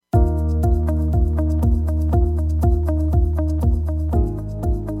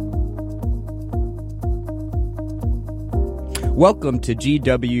Welcome to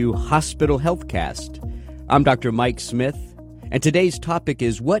GW Hospital Healthcast. I'm Dr. Mike Smith, and today's topic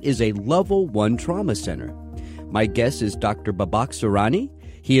is, what is a Level 1 Trauma Center? My guest is Dr. Babak Surani.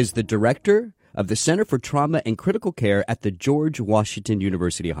 He is the director of the Center for Trauma and Critical Care at the George Washington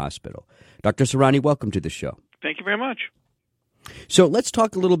University Hospital. Dr. Surani, welcome to the show. Thank you very much. So let's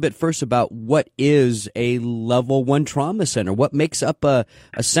talk a little bit first about what is a Level 1 Trauma Center. What makes up a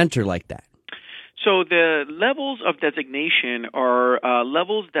center like that? So the levels of designation are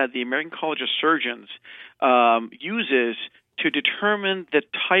levels that the American College of Surgeons uses to determine the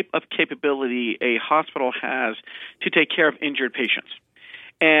type of capability a hospital has to take care of injured patients.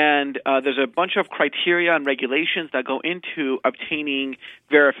 And there's a bunch of criteria and regulations that go into obtaining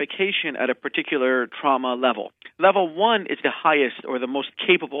verification at a particular trauma level. Level 1 is the highest or the most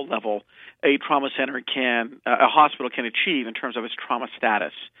capable level a trauma center a hospital can achieve in terms of its trauma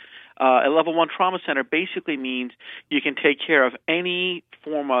status. A Level 1 trauma center basically means you can take care of any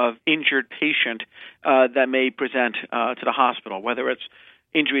form of injured patient that may present to the hospital, whether it's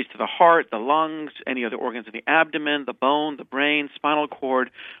injuries to the heart, the lungs, any other organs of the abdomen, the bone, the brain, spinal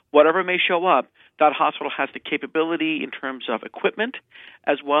cord, whatever may show up. That hospital has the capability in terms of equipment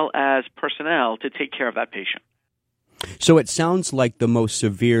as well as personnel to take care of that patient. So it sounds like the most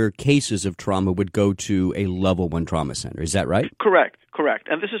severe cases of trauma would go to a Level 1 trauma center. Is that right? Correct.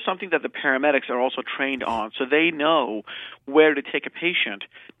 And this is something that the paramedics are also trained on. So they know where to take a patient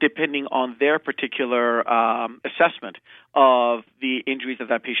depending on their particular assessment of the injuries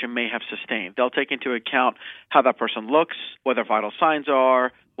that patient may have sustained. They'll take into account how that person looks, what their vital signs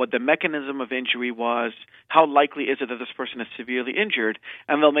are, what the mechanism of injury was, how likely is it that this person is severely injured,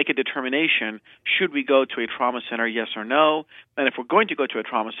 and they'll make a determination, should we go to a trauma center, yes or no? And if we're going to go to a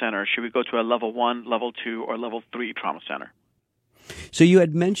trauma center, should we go to a Level 1, Level 2, or Level 3 trauma center? So you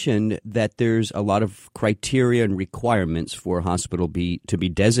had mentioned that there's a lot of criteria and requirements for a hospital to be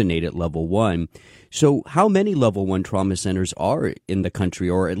designated Level 1. So how many Level 1 trauma centers are in the country,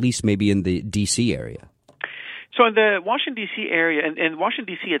 or at least maybe in the D.C. area? So in the Washington, D.C. area, and in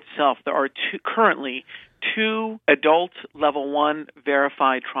Washington, D.C. itself, there are currently two adult Level 1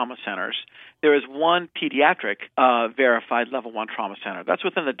 verified trauma centers. There is one pediatric verified Level 1 trauma center. That's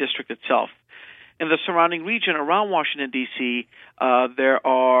within the district itself. In the surrounding region around Washington, D.C., there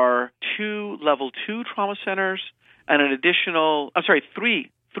are two Level 2 trauma centers and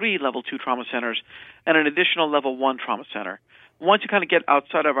three Level 2 trauma centers and an additional Level 1 trauma center. Once you kind of get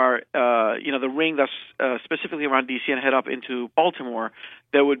outside of our, the ring that's specifically around D.C. and head up into Baltimore,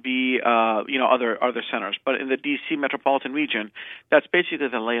 there would be, other centers. But in the D.C. metropolitan region, that's basically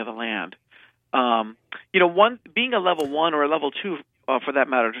the lay of the land. Being a Level 1 or a Level 2, for that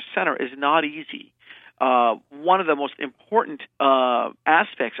matter, center is not easy. One of the most important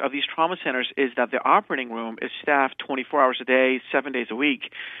aspects of these trauma centers is that the operating room is staffed 24 hours a day, 7 days a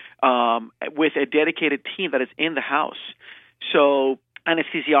week, with a dedicated team that is in the house. So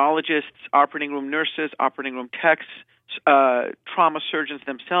anesthesiologists, operating room nurses, operating room techs, trauma surgeons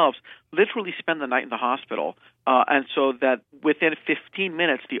themselves literally spend the night in the hospital. And so that within 15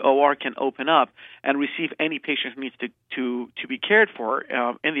 minutes, the OR can open up and receive any patient who needs to be cared for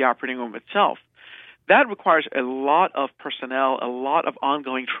in the operating room itself. That requires a lot of personnel, a lot of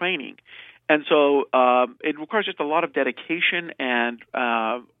ongoing training. And so it requires just a lot of dedication and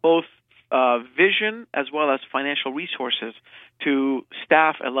both vision as well as financial resources to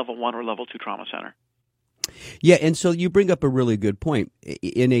staff a Level 1 or Level 2 trauma center. Yeah, and so you bring up a really good point.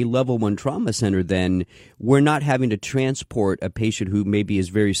 In a Level 1 trauma center, then, we're not having to transport a patient who maybe is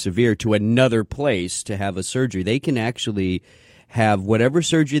very severe to another place to have a surgery. They can actually have whatever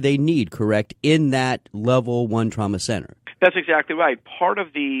surgery they need, correct, in that Level 1 trauma center. That's exactly right. Part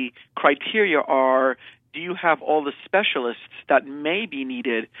of the criteria are, do you have all the specialists that may be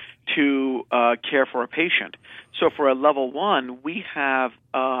needed to care for a patient? So for a Level 1, we have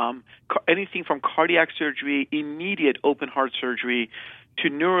anything from cardiac surgery, immediate open heart surgery, to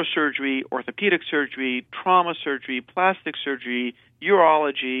neurosurgery, orthopedic surgery, trauma surgery, plastic surgery,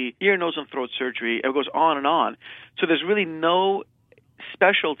 urology, ear, nose, and throat surgery. It goes on and on. So there's really no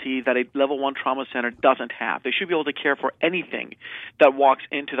specialty that a Level 1 trauma center doesn't have. They should be able to care for anything that walks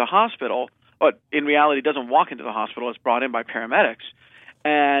into the hospital, but in reality doesn't walk into the hospital. It's brought in by paramedics.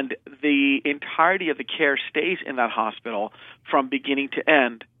 And the entirety of the care stays in that hospital from beginning to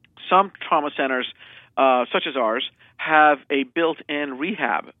end. Some trauma centers, such as ours, have a built-in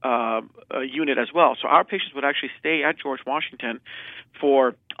rehab unit as well. So our patients would actually stay at George Washington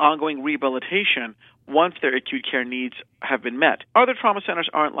for ongoing rehabilitation once their acute care needs have been met. Other trauma centers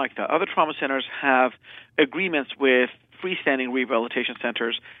aren't like that. Other trauma centers have agreements with, freestanding rehabilitation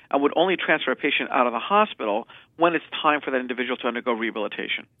centers and would only transfer a patient out of the hospital when it's time for that individual to undergo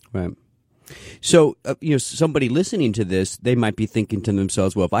rehabilitation. Right. So, somebody listening to this, they might be thinking to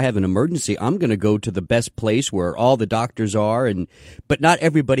themselves, well, if I have an emergency, I'm going to go to the best place where all the doctors are, but not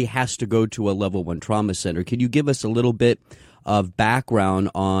everybody has to go to a level 1 trauma center. Can you give us a little bit of background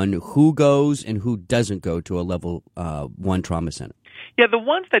on who goes and who doesn't go to a level 1 trauma center? Yeah, the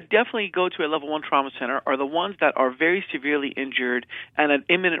ones that definitely go to a level 1 trauma center are the ones that are very severely injured and at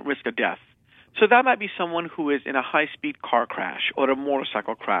imminent risk of death. So that might be someone who is in a high-speed car crash or a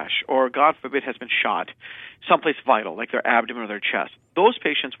motorcycle crash or, God forbid, has been shot someplace vital, like their abdomen or their chest. Those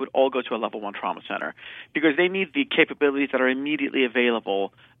patients would all go to a level 1 trauma center because they need the capabilities that are immediately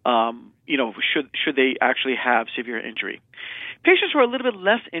available, should they actually have severe injury. Patients who are a little bit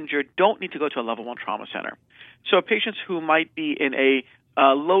less injured don't need to go to a level 1 trauma center. So patients who might be in a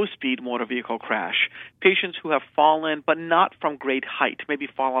low-speed motor vehicle crash, patients who have fallen but not from great height, maybe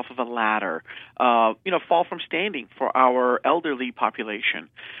fall off of a ladder, fall from standing for our elderly population.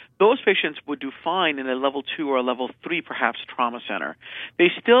 Those patients would do fine in a level 2 or a level 3, perhaps, trauma center. They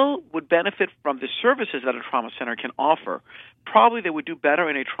still would benefit from the services that a trauma center can offer. Probably they would do better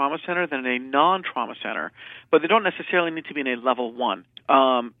in a trauma center than in a non-trauma center, but they don't necessarily need to be in a level 1.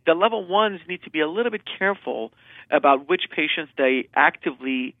 The level 1s need to be a little bit careful about which patients they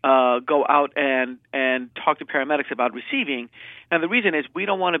actively go out and talk to paramedics about receiving. And the reason is we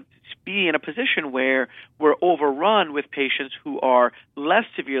don't want to be in a position where we're overrun with patients who are less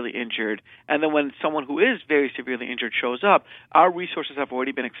severely injured, and then when someone who is very severely injured shows up, our resources have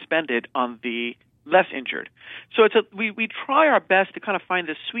already been expended on the less injured. So we try our best to kind of find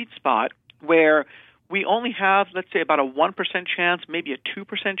this sweet spot where we only have, let's say, about a 1% chance, maybe a 2%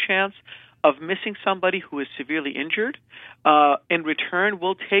 chance of missing somebody who is severely injured. In return,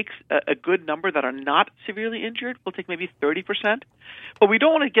 we'll take a good number that are not severely injured. We'll take maybe 30%. But we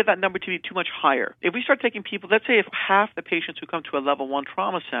don't want to get that number to be too much higher. If we start taking people, let's say if half the patients who come to a level 1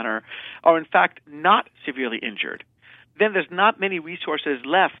 trauma center are in fact not severely injured, then there's not many resources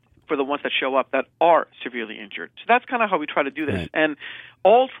left for the ones that show up that are severely injured. So that's kind of how we try to do this. Right. And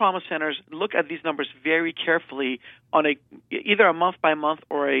all trauma centers look at these numbers very carefully on either a month-by-month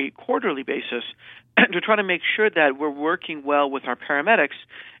or a quarterly basis to try to make sure that we're working well with our paramedics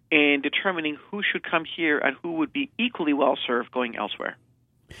in determining who should come here and who would be equally well served going elsewhere.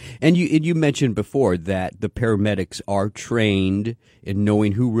 And you mentioned before that the paramedics are trained in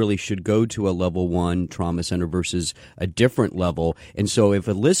knowing who really should go to a level 1 trauma center versus a different level. And so if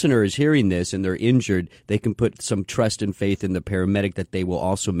a listener is hearing this and they're injured, they can put some trust and faith in the paramedic that they will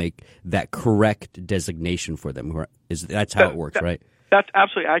also make that correct designation for them. That's how it works, right? That's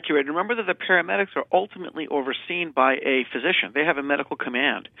absolutely accurate. Remember that the paramedics are ultimately overseen by a physician. They have a medical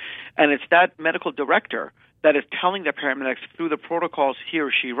command, and it's that medical director that is telling the paramedics through the protocols he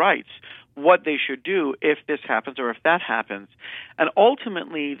or she writes what they should do if this happens or if that happens. And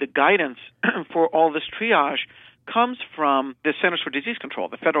ultimately, the guidance for all this triage comes from the Centers for Disease Control,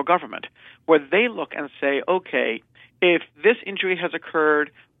 the federal government, where they look and say, okay, if this injury has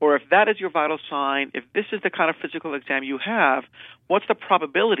occurred, or if that is your vital sign, if this is the kind of physical exam you have, what's the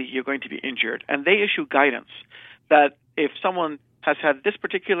probability you're going to be injured? And they issue guidance that if someone has had this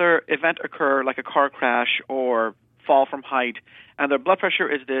particular event occur, like a car crash or fall from height, and their blood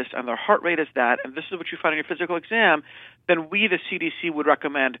pressure is this, and their heart rate is that, and this is what you find in your physical exam, then we, the CDC, would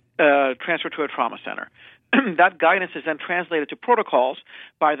recommend transfer to a trauma center. That guidance is then translated to protocols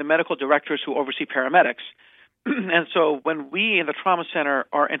by the medical directors who oversee paramedics. And so when we in the trauma center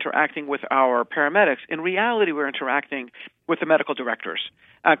are interacting with our paramedics, in reality we're interacting with the medical directors,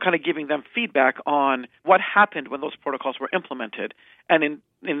 kind of giving them feedback on what happened when those protocols were implemented. And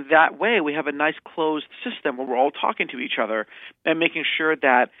in that way, we have a nice closed system where we're all talking to each other and making sure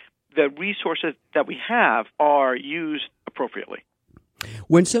that the resources that we have are used appropriately.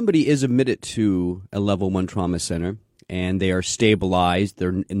 When somebody is admitted to a level 1 trauma center, and they are stabilized,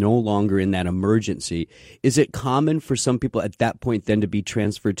 they're no longer in that emergency, is it common for some people at that point then to be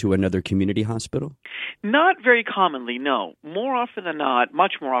transferred to another community hospital? Not very commonly, no. More often than not,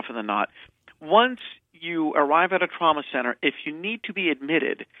 much more often than not, once you arrive at a trauma center, if you need to be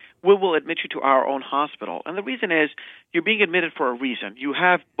admitted, we will admit you to our own hospital. And the reason is you're being admitted for a reason. You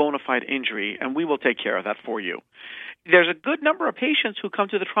have bona fide injury, and we will take care of that for you. There's a good number of patients who come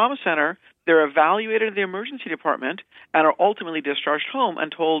to the trauma center, they're evaluated in the emergency department, and are ultimately discharged home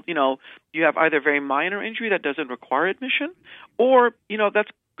and told, you have either very minor injury that doesn't require admission, or, that's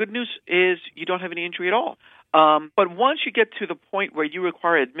good news is you don't have any injury at all. But once you get to the point where you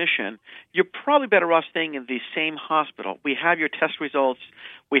require admission, you're probably better off staying in the same hospital. We have your test results,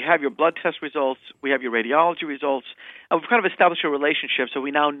 we have your blood test results, we have your radiology results, and we've kind of established a relationship so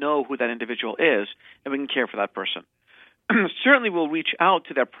we now know who that individual is, and we can care for that person. Certainly we'll reach out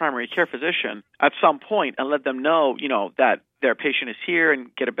to their primary care physician at some point and let them know, that their patient is here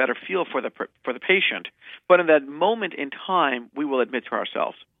and get a better feel for the patient. But in that moment in time, we will admit to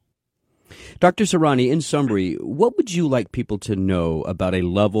ourselves. Dr. Serrani, in summary, what would you like people to know about a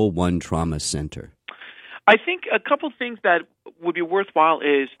Level 1 trauma center? I think a couple things that would be worthwhile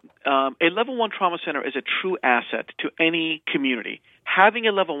is a Level 1 trauma center is a true asset to any community. Having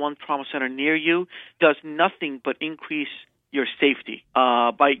a Level 1 trauma center near you does nothing but increase your safety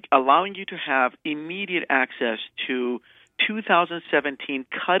by allowing you to have immediate access to 2017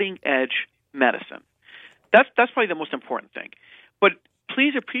 cutting-edge medicine. That's probably the most important thing. But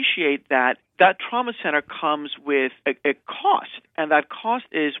please appreciate that trauma center comes with a cost, and that cost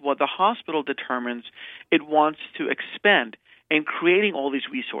is what the hospital determines it wants to expend in creating all these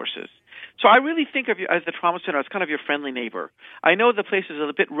resources. So I really think of you as the trauma center as kind of your friendly neighbor. I know the place is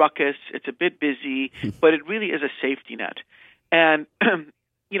a bit ruckus, it's a bit busy, but it really is a safety net. And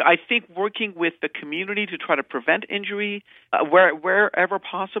I think working with the community to try to prevent injury wherever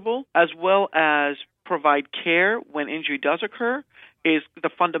possible, as well as provide care when injury does occur, is the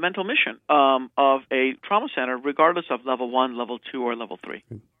fundamental mission of a trauma center, regardless of Level 1, Level 2, or Level 3.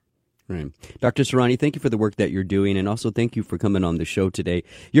 Right. Dr. Serrani, thank you for the work that you're doing, and also thank you for coming on the show today.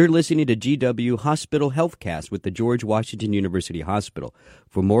 You're listening to GW Hospital Healthcast with the George Washington University Hospital.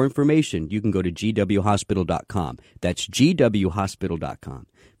 For more information, you can go to gwhospital.com. That's gwhospital.com.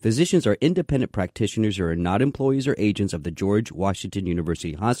 Physicians are independent practitioners who are not employees or agents of the George Washington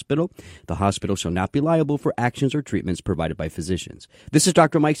University Hospital. The hospital shall not be liable for actions or treatments provided by physicians. This is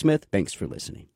Dr. Mike Smith. Thanks for listening.